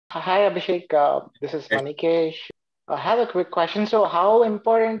Hi, Abhishek. This is Yes. Manikesh. I have a quick question. So, how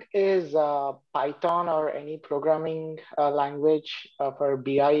important is Python or any programming language for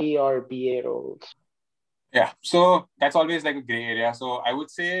BIE or BA roles? Yeah. So that's always like a gray area. So I would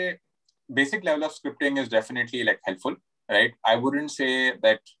say basic level of scripting is definitely like helpful, right? I wouldn't say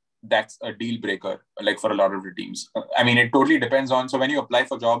that that's a deal breaker like for a lot of the teams. I mean, it totally depends on. So when you apply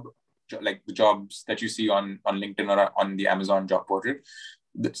for like the jobs that you see on LinkedIn or on the Amazon job portal,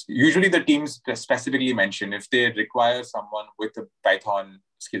 usually the teams specifically mention if they require someone with a Python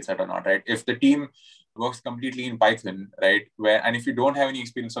skill set or not, right? If the team works completely in Python, right? And if you don't have any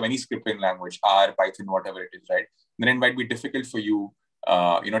experience of any scripting language, R, Python, whatever it is, right? Then it might be difficult for you,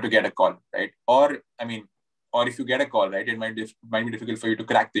 to get a call, right? Or if you get a call, right, it might be difficult for you to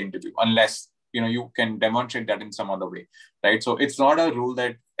crack the interview unless you can demonstrate that in some other way, right? So it's not a rule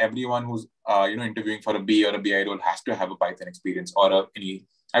that everyone who's interviewing for a B or a BI role has to have a Python experience or any.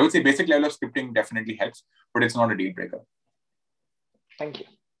 I would say basic level of scripting definitely helps, but it's not a deal breaker. Thank you.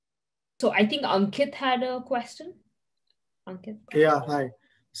 So I think Ankit had a question. Ankit. Yeah, hi.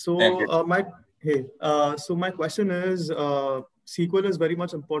 Yeah, So my question is, SQL is very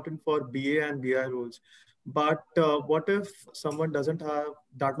much important for BA and BI roles, but what if someone doesn't have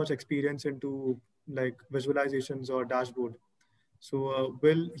that much experience into like visualizations or dashboard? So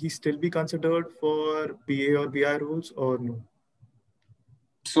will he still be considered for BA or BI roles or no?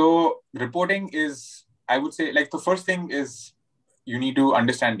 So reporting is, I would say, like the first thing is you need to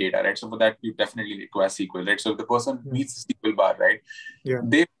understand data, right? So for that, you definitely require SQL, right? So if the person meets the SQL bar, right, Yeah.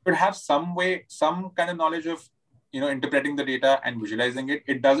 they would have some kind of knowledge of, interpreting the data and visualizing it.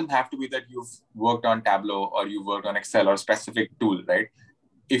 It doesn't have to be that you've worked on Tableau or you've worked on Excel or specific tool, right?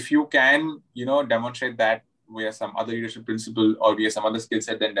 If you can, demonstrate that via some other leadership principle or via some other skill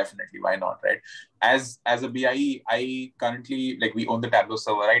set, then definitely why not, right? As a BIE, I currently, like, we own the Tableau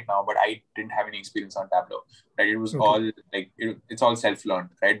server right now, but I didn't have any experience on Tableau, right? It was all like it's all self-learned,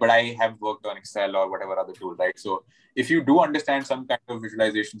 right? But I have worked on Excel or whatever other tool, right? So if you do understand some kind of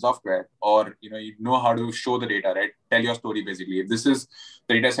visualization software, or you know how to show the data, right? Tell your story basically. If this is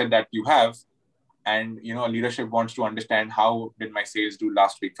the data set that you have, and leadership wants to understand how did my sales do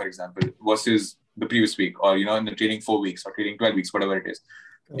last week, for example, versus the previous week, or in the trailing 4 weeks or trailing 12 weeks, whatever it is.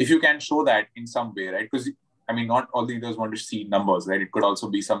 If you can show that in some way, right? Because not all leaders want to see numbers, right? It could also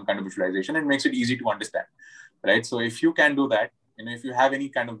be some kind of visualization. It makes it easy to understand, right? So if you can do that, if you have any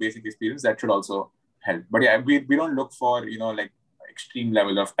kind of basic experience, that should also help. But yeah, we don't look for like extreme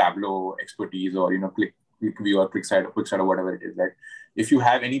level of Tableau expertise, or ClickView or QuickSight or whatever it is, right? If you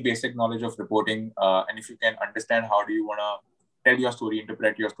have any basic knowledge of reporting, and if you can understand how do you want to tell your story,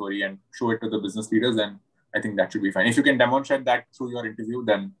 interpret your story, and show it to the business leaders, then I think that should be fine. If you can demonstrate that through your interview,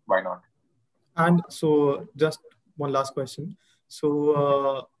 then why not? And so just one last question.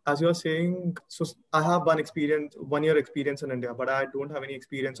 So as you're saying, so I have 1 year experience in India, but I don't have any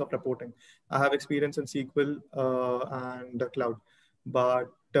experience of reporting. I have experience in SQL and the cloud. But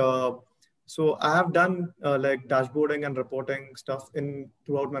so I have done like dashboarding and reporting stuff in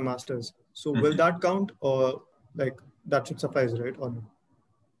throughout my masters. So will that count, or like that should suffice, right? Or no?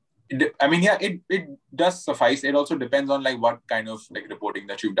 It does suffice. It also depends on like what kind of like reporting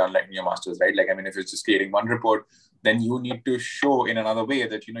that you've done, like in your masters, right? Like, if it's just creating one report, then you need to show in another way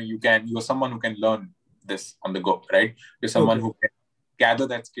that, you're someone who can learn this on the go, right? You're someone who can gather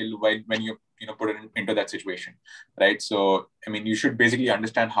that skill when you, put it into that situation, right? So, you should basically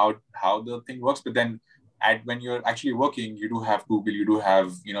understand how the thing works, but then when you're actually working, you do have Google, you do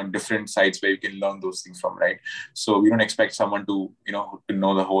have, different sites where you can learn those things from, right? So we don't expect someone to, to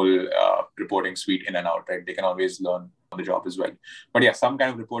know the whole reporting suite in and out, right? They can always learn on the job as well. But yeah, some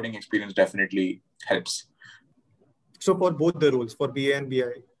kind of reporting experience definitely helps. So for both the roles, for BA and BI?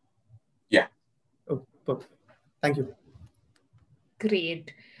 Yeah. Oh, perfect. Thank you.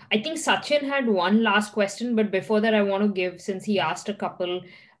 Great. I think Sachin had one last question, but before that, I want to give, since he asked a couple,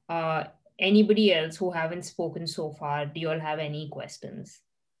 anybody else who haven't spoken so far, do you all have any questions?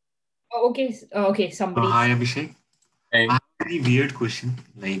 Okay, somebody. Hi, Abhishek. Hey. I have a very weird question.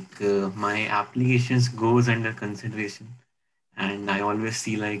 Like, my applications goes under consideration, and I always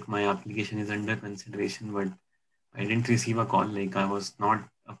see like my application is under consideration, but I didn't receive a call. Like, I was not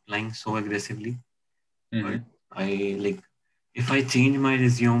applying so aggressively. But I like, if I change my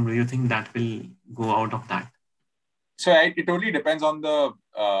resume, do you think that will go out of that? So it totally depends on the,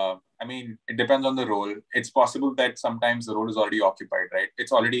 it depends on the role. It's possible that sometimes the role is already occupied, right?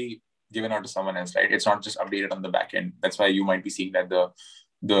 It's already given out to someone else, right? It's not just updated on the back end. That's why you might be seeing that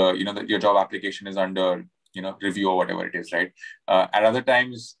your job application is under review or whatever it is, right? At other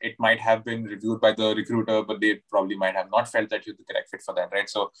times, it might have been reviewed by the recruiter, but they probably might have not felt that you're the correct fit for that, right?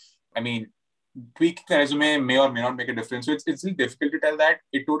 So, I mean, tweaking the resume may or may not make a difference. So it's really difficult to tell that.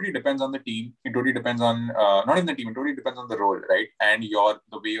 It totally depends on the team. It totally depends on, not even the team, it totally depends on the role, right? And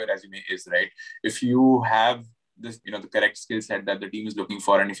the way your resume is, right? If you have this, the correct skill set that the team is looking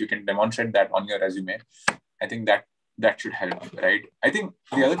for, and if you can demonstrate that on your resume, I think that should help, right? I think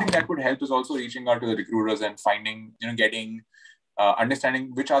the other thing that would help is also reaching out to the recruiters and finding, getting,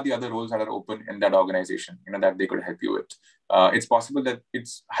 understanding which are the other roles that are open in that organization, that they could help you with.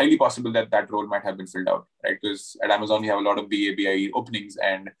 It's highly possible that role might have been filled out, right? Because at Amazon, we have a lot of BA, BIE openings,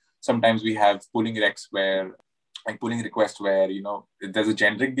 and sometimes we have pulling requests where, there's a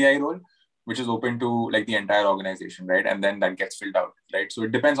generic BI role, which is open to like the entire organization, right? And then that gets filled out, right? So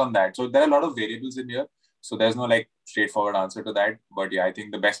it depends on that. So there are a lot of variables in here. So there's no like straightforward answer to that. But yeah, I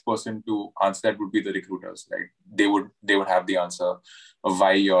think the best person to answer that would be the recruiters, right? They would have the answer of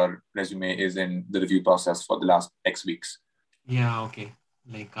why your resume is in the review process for the last X weeks. Yeah, okay.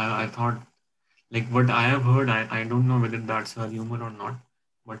 Like I thought, like what I have heard, I don't know whether that's a rumor or not,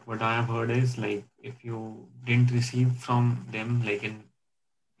 but what I have heard is like if you didn't receive from them like in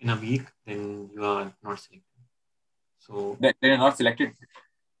a week, then you are not selected. So They're not selected.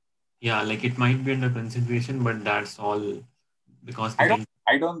 yeah, like it might be under consideration, but that's all because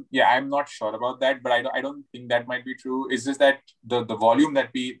I'm not sure about that, but I don't think that might be true. It's just that the volume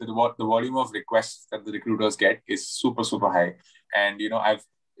the volume of requests that the recruiters get is super, super high. And, I've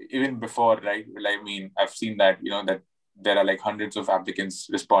even before, right? I mean, I've seen that, that there are like hundreds of applicants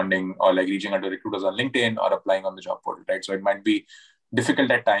responding or like reaching out to recruiters on LinkedIn or applying on the job portal, right? So it might be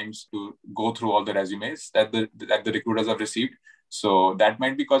difficult at times to go through all the resumes that the recruiters have received. So that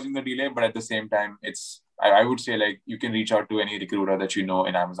might be causing the delay, but at the same time, I would say like you can reach out to any recruiter that you know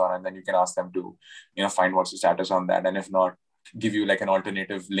in Amazon, and then you can ask them to, find what's the status on that. And if not, give you like an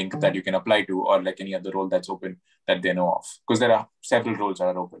alternative link that you can apply to, or like any other role that's open that they know of. Because there are several roles that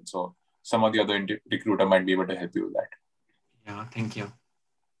are open. So some of the other recruiter might be able to help you with that. Yeah, thank you.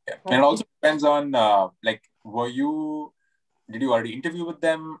 Yeah. And it also depends on did you already interview with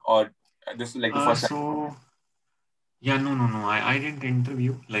them, or this is like the first time? So yeah, no. I didn't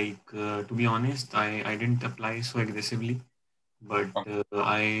interview. Like to be honest, I didn't apply so aggressively, but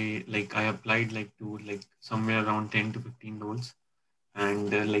I applied like to like somewhere around 10 to 15 roles,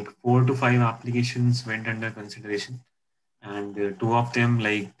 and like 4 to 5 applications went under consideration, and two of them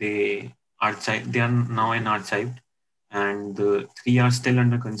like they are now in archived, and the 3 are still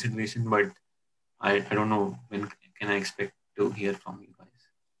under consideration, but I don't know when can I expect to hear from you guys.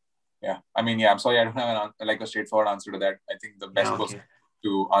 Yeah, I mean, I'm sorry, I don't have a straightforward answer to that. I think the best person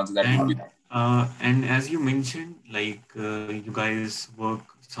to answer that would be. And as you mentioned, like you guys work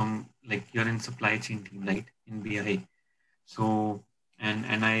like you're in supply chain team, right, in BI. So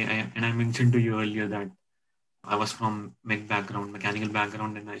I mentioned to you earlier that I was from mechanical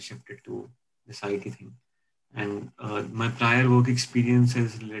background, and I shifted to this IT thing. And my prior work experience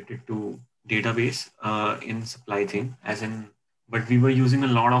is related to database in supply chain, but we were using a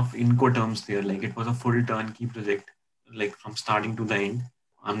lot of Incoterms there. Like it was a full turnkey project, like from starting to the end.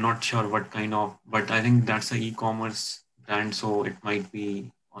 I'm not sure what kind of, but I think that's a e-commerce brand, so it might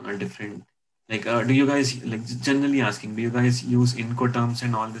be on a different. Like, do you guys like generally asking? Do you guys use Incoterms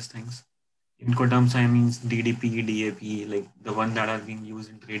and all these things? Incoterms, I mean DDP, DAP, like the one that are being used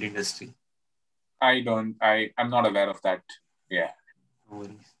in trade industry. I'm not aware of that. Yeah. No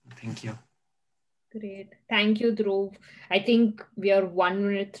worries. Thank you. Great. Thank you, Dhruv. I think we are 1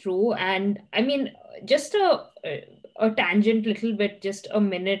 minute through, and I mean, just a tangent little bit, just a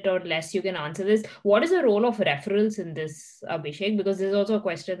minute or less, you can answer this. What is the role of referrals in this, Abhishek? Because there's also a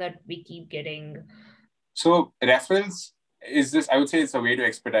question that we keep getting. So referrals I would say it's a way to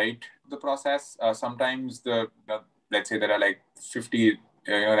expedite the process. Sometimes let's say there are like 50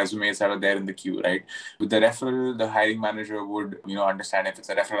 resumes that are there in the queue, right? With the referral, the hiring manager would, understand if it's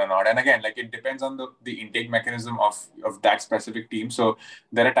a referral or not. And again, like it depends on the intake mechanism of that specific team. So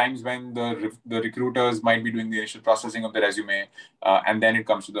there are times when the recruiters might be doing the initial processing of the resume, and then it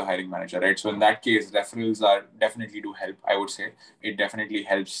comes to the hiring manager, right? So in that case, referrals are definitely do help. I would say it definitely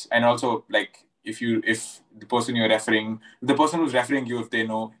helps. And also like if the person you're referring, the person who's referring you, if they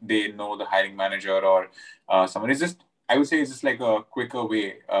know the hiring manager or someone, I would say it's just like a quicker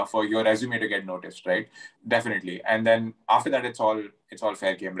way for your resume to get noticed, right? Definitely. And then after that, it's all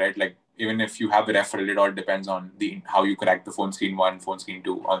fair game, right? Like even if you have a referral, it all depends on how you crack the phone screen 1, phone screen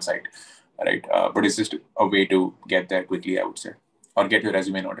 2 on site, right? But it's just a way to get there quickly, I would say, or get your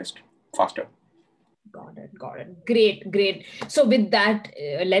resume noticed faster. Got it. Got it. Great. Great. So with that,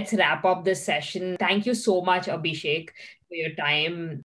 let's wrap up this session. Thank you so much, Abhishek, for your time.